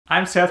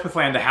I'm Seth with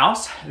Land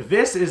House.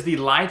 This is the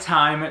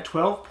Lithium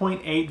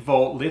 12.8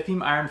 volt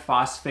lithium iron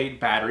phosphate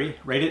battery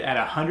rated at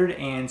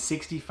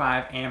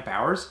 165 amp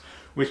hours,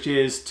 which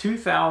is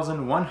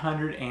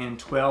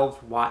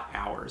 2,112 watt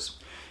hours.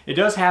 It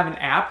does have an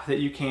app that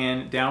you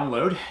can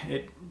download.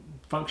 It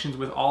functions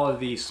with all of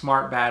the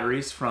smart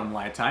batteries from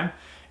Lithium,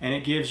 and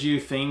it gives you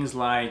things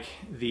like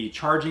the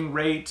charging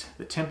rate,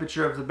 the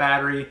temperature of the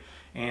battery,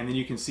 and then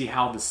you can see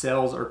how the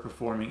cells are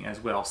performing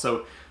as well.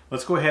 So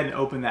let's go ahead and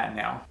open that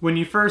now. When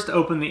you first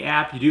open the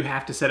app, you do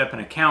have to set up an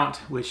account,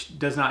 which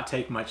does not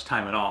take much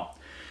time at all.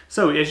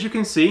 So as you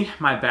can see,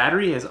 my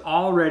battery is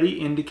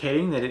already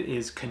indicating that it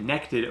is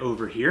connected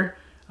over here.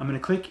 I'm going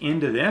to click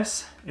into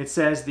this. It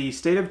says the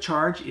state of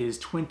charge is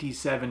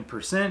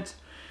 27%,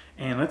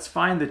 and let's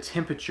find the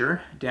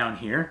temperature down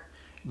here.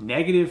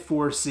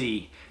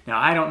 -4C. Now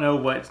I don't know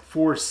what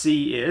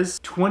 4C is.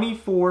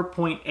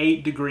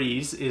 24.8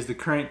 degrees is the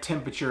current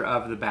temperature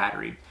of the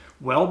battery.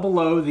 Well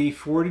below the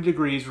 40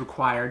 degrees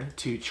required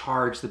to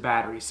charge the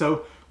battery.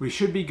 So we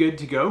should be good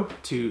to go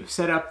to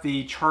set up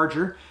the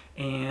charger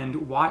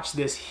and watch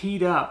this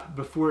heat up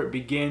before it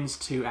begins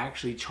to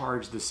actually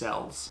charge the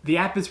cells. The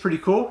app is pretty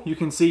cool. You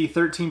can see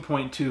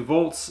 13.2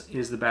 volts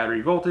is the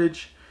battery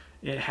voltage.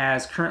 It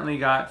has currently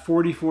got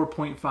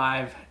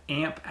 44.5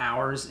 amp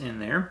hours in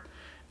there.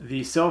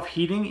 The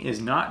self-heating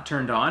is not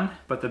turned on,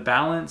 but the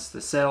balance,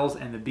 the cells,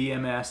 and the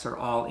BMS are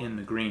all in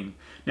the green.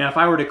 Now, if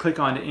I were to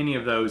click onto any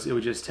of those, it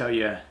would just tell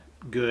you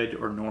good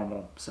or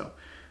normal. So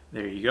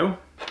there you go.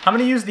 I'm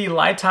gonna use the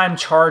Lithium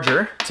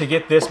charger to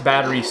get this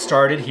battery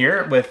started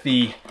here with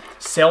the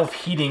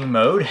self-heating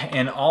mode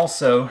and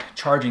also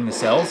charging the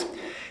cells.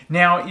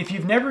 Now, if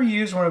you've never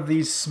used one of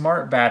these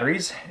smart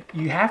batteries,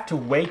 you have to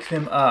wake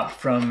them up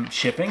from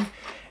shipping.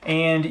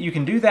 And you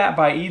can do that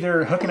by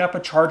either hooking up a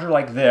charger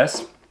like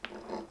this,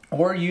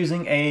 or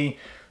using a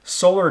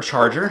solar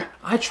charger.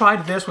 I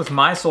tried this with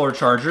my solar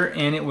charger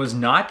and it was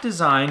not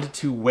designed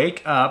to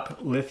wake up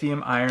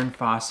lithium iron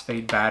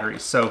phosphate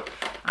batteries. So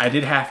I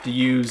did have to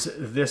use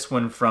this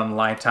one from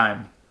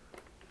Lithium.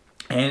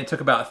 And it took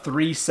about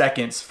 3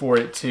 seconds for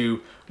it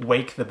to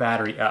wake the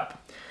battery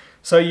up.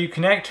 So you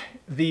connect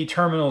the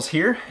terminals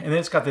here, and then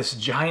it's got this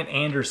giant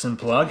Anderson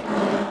plug.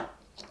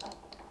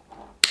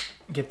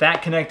 Get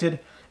that connected,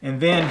 and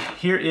then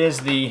here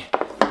is the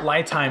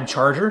Lithium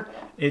charger.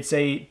 It's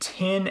a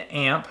 10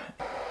 amp.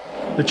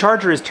 The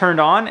charger is turned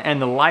on and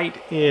the light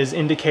is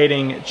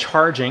indicating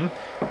charging,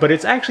 but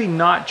it's actually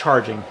not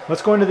charging.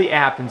 Let's go into the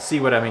app and see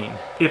what I mean.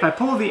 If I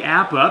pull the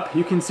app up,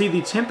 you can see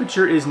the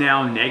temperature is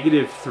now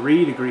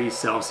 -3 degrees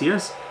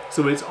Celsius,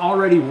 so it's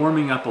already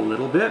warming up a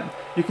little bit.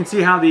 You can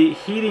see how the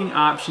heating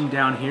option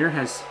down here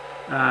has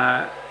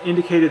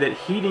indicated that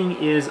heating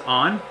is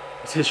on.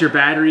 It says your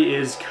battery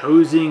is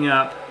cozying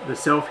up, the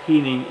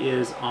self-heating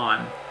is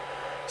on.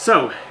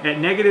 So at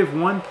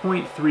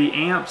 -1.3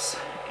 amps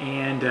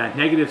and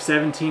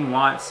 -17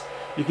 watts,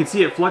 you can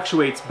see it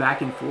fluctuates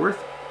back and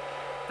forth.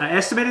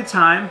 Estimated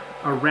time,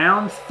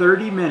 around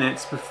 30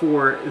 minutes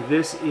before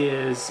this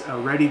is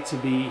ready to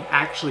be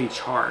actually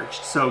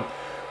charged. So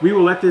we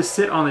will let this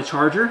sit on the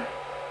charger.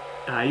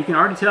 You can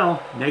already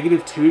tell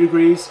 -2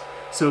 degrees.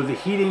 So the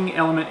heating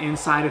element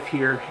inside of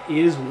here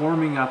is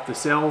warming up the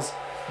cells,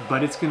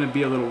 but it's going to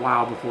be a little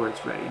while before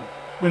it's ready.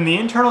 When the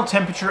internal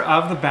temperature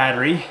of the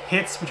battery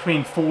hits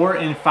between 4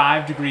 and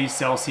 5 degrees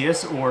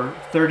Celsius, or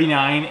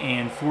 39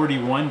 and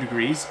 41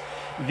 degrees,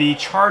 the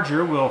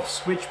charger will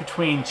switch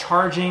between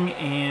charging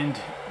and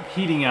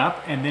heating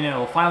up, and then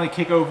it'll finally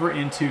kick over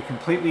into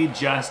completely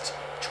just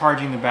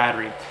charging the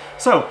battery.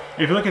 So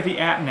if you look at the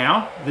app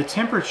now, the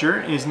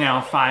temperature is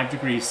now 5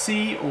 degrees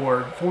C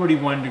or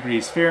 41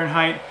 degrees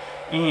Fahrenheit,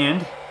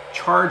 and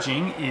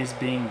charging is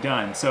being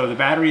done. So the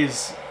battery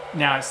is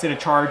now at a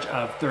charge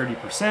of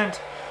 30%.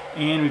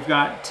 And we've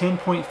got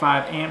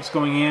 10.5 amps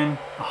going in,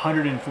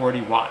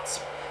 140 watts.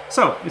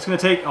 So it's going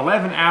to take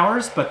 11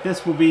 hours, but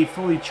this will be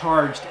fully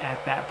charged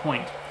at that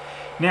point.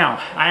 Now,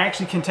 I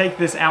actually can take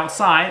this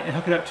outside and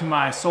hook it up to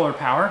my solar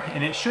power,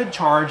 and it should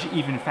charge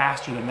even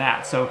faster than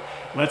that. So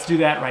let's do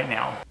that right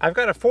now. I've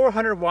got a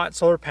 400 watt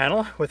solar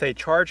panel with a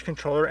charge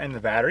controller and the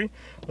battery.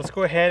 Let's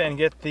go ahead and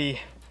get the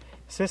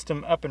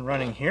system up and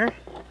running here.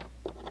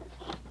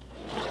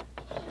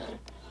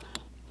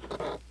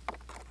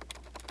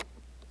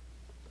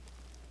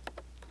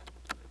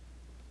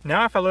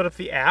 Now if I load up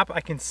the app,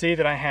 I can see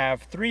that I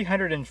have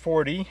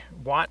 340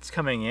 watts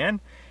coming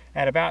in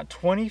at about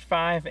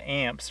 25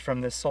 amps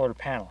from this solar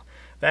panel.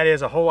 That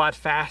is a whole lot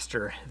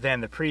faster than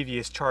the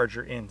previous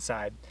charger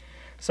inside.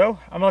 So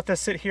I'm gonna let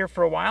this sit here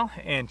for a while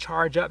and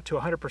charge up to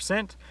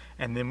 100%,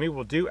 and then we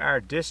will do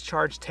our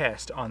discharge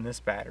test on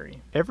this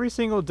battery. Every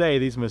single day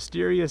these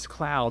mysterious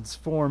clouds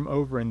form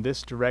over in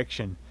this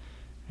direction,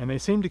 and they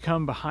seem to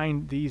come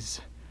behind these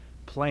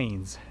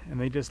planes,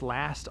 and they just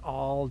last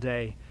all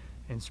day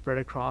and spread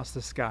across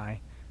the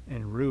sky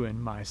and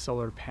ruin my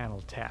solar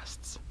panel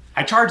tests.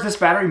 I charged this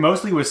battery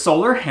mostly with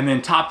solar and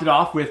then topped it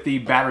off with the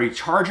battery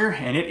charger,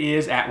 and it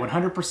is at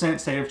 100%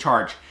 state of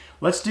charge.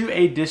 Let's do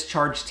a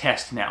discharge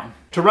test now.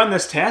 To run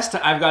this test,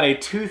 I've got a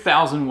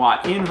 2000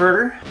 watt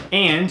inverter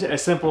and a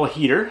simple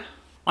heater.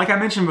 Like I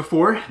mentioned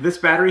before, this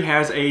battery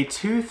has a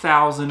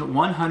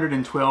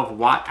 2112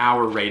 watt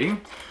hour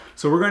rating.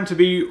 So we're going to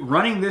be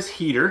running this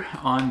heater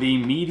on the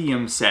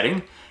medium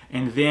setting,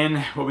 and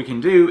then what we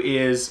can do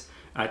is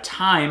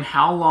time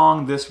how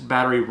long this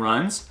battery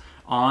runs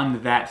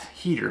on that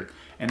heater,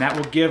 and that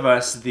will give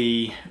us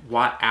the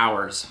watt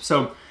hours.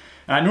 So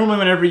normally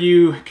whenever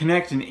you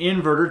connect an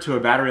inverter to a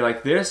battery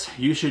like this,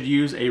 you should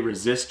use a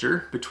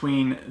resistor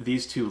between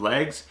these two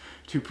legs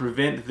to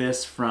prevent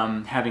this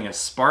from having a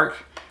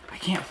spark. I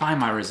can't find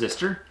my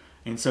resistor,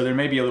 and so there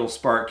may be a little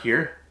spark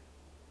here.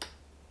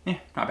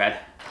 Not bad.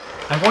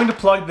 I'm going to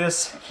plug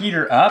this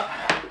heater up.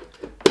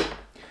 I'm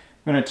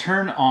going to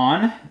turn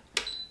on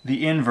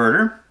the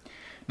inverter.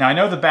 Now I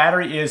know the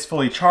battery is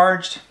fully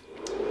charged.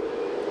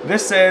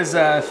 This says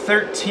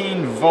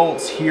 13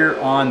 volts here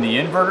on the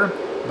inverter,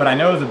 but I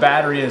know the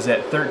battery is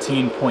at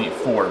 13.4.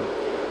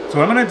 So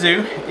what I'm going to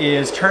do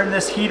is turn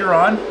this heater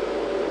on.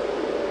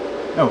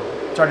 Oh,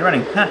 it's already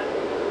running.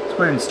 Let's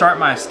go ahead and start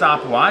my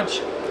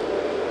stopwatch.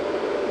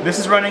 This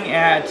is running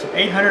at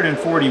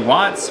 840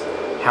 watts.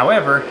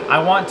 However,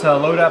 I want to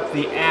load up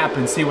the app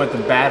and see what the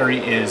battery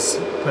is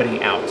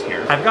putting out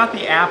here. I've got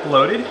the app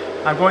loaded.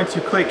 I'm going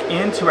to click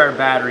into our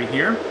battery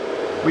here.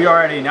 We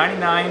are at a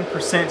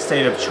 99%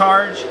 state of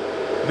charge.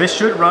 This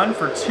should run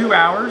for 2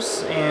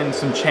 hours and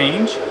some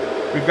change.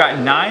 We've got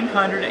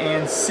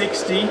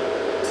 960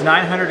 to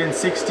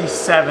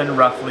 967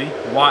 roughly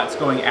watts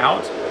going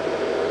out.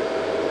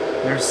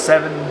 There's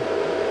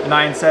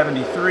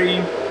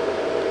 973.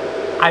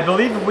 I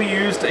believe if we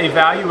used a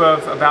value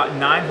of about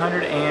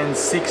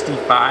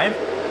 965,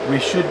 we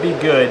should be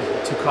good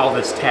to call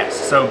this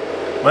test. So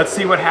let's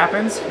see what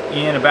happens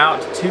in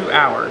about 2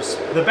 hours.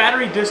 The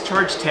battery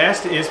discharge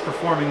test is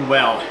performing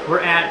well. We're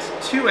at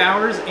 2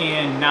 hours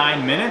and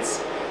 9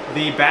 minutes.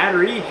 The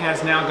battery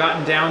has now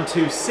gotten down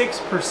to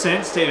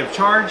 6% state of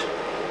charge.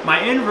 My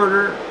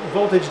inverter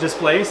voltage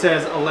display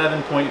says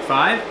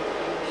 11.5.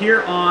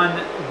 Here on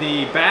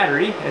the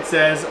battery, it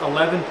says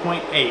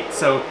 11.8.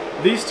 So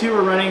these two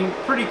are running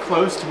pretty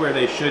close to where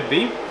they should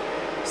be.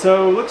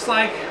 So looks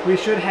like we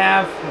should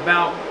have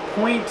about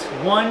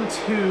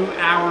 0.12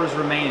 hours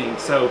remaining,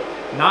 so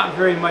not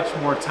very much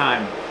more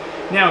time.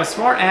 Now, as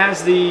far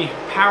as the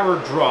power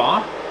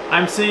draw,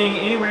 I'm seeing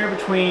anywhere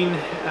between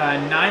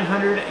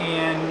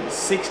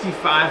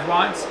 965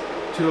 watts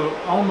to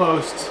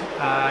almost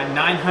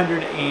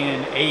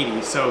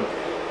 980. So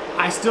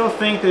I still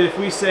think that if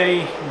we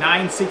say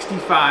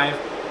 965,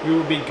 we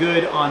will be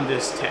good on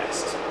this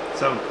test.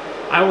 So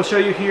I will show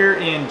you here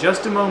in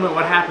just a moment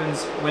what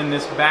happens when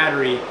this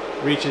battery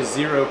reaches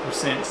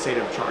 0% state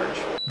of charge.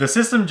 The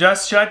system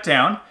just shut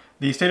down.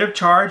 The state of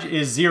charge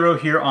is 0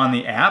 here on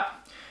the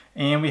app,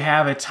 and we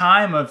have a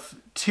time of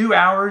 2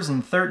 hours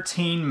and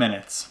 13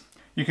 minutes.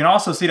 You can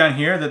also see down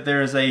here that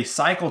there's a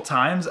cycle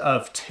times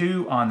of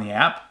 2 on the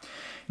app.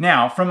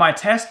 Now, from my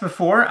test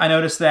before, I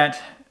noticed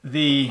that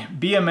the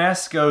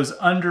BMS goes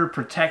under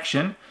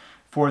protection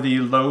for the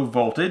low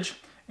voltage,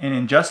 and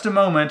in just a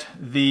moment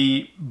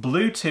the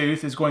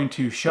Bluetooth is going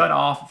to shut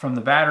off from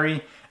the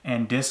battery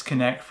and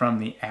disconnect from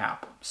the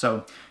app.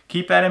 So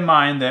keep that in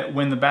mind, that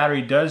when the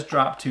battery does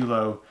drop too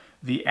low,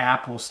 the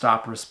app will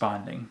stop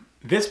responding.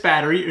 This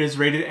battery is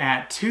rated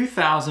at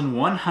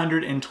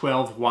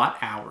 2112 watt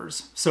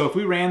hours. So if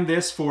we ran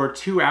this for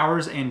 2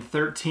 hours and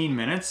 13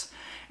 minutes,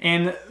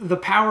 and the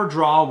power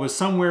draw was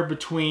somewhere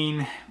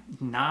between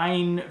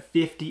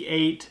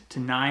 958 to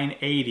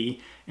 980,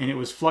 and it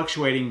was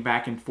fluctuating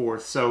back and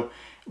forth. So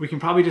we can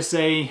probably just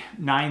say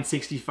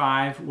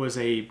 965 was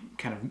a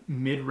kind of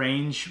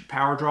mid-range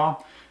power draw.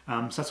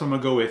 So that's what I'm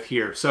gonna go with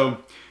here. So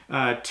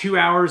 2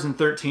 hours and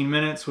 13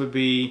 minutes would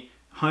be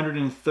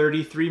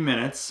 133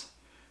 minutes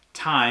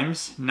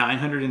times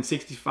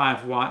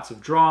 965 watts of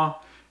draw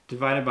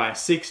divided by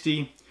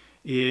 60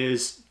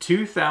 is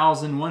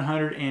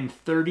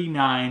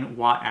 2,139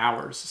 watt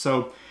hours.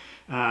 So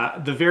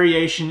the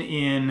variation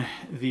in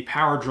the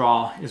power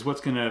draw is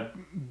what's going to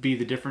be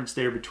the difference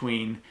there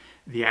between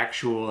the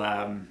actual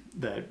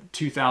the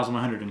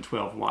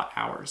 2,112 watt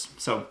hours.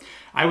 So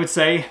I would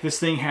say this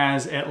thing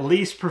has at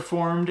least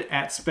performed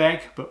at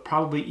spec, but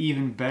probably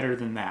even better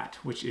than that,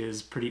 which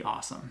is pretty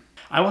awesome.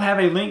 I will have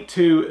a link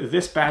to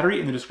this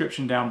battery in the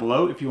description down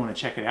below if you want to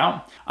check it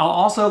out. I'll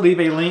also leave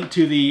a link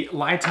to the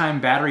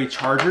Lifetime battery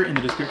charger in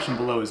the description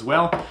below as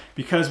well,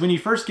 because when you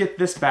first get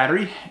this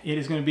battery, it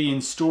is going to be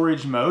in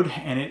storage mode,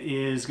 and it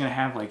is going to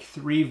have like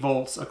 3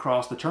 volts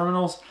across the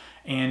terminals,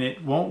 and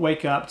it won't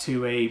wake up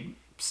to a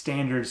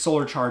standard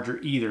solar charger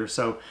either.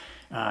 So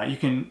you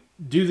can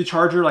do the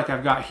charger like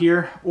I've got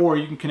here, or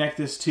you can connect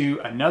this to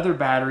another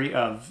battery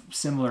of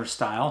similar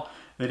style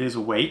that is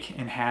awake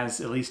and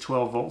has at least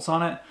 12 volts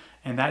on it,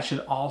 and that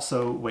should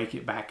also wake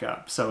it back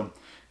up. So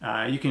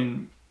you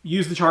can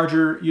use the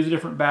charger, use a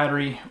different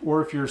battery,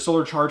 or if your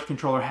solar charge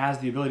controller has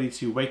the ability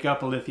to wake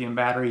up a lithium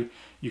battery,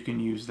 you can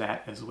use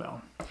that as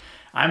well.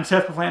 I'm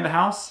Seth with Land a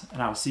House,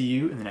 and I'll see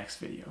you in the next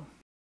video.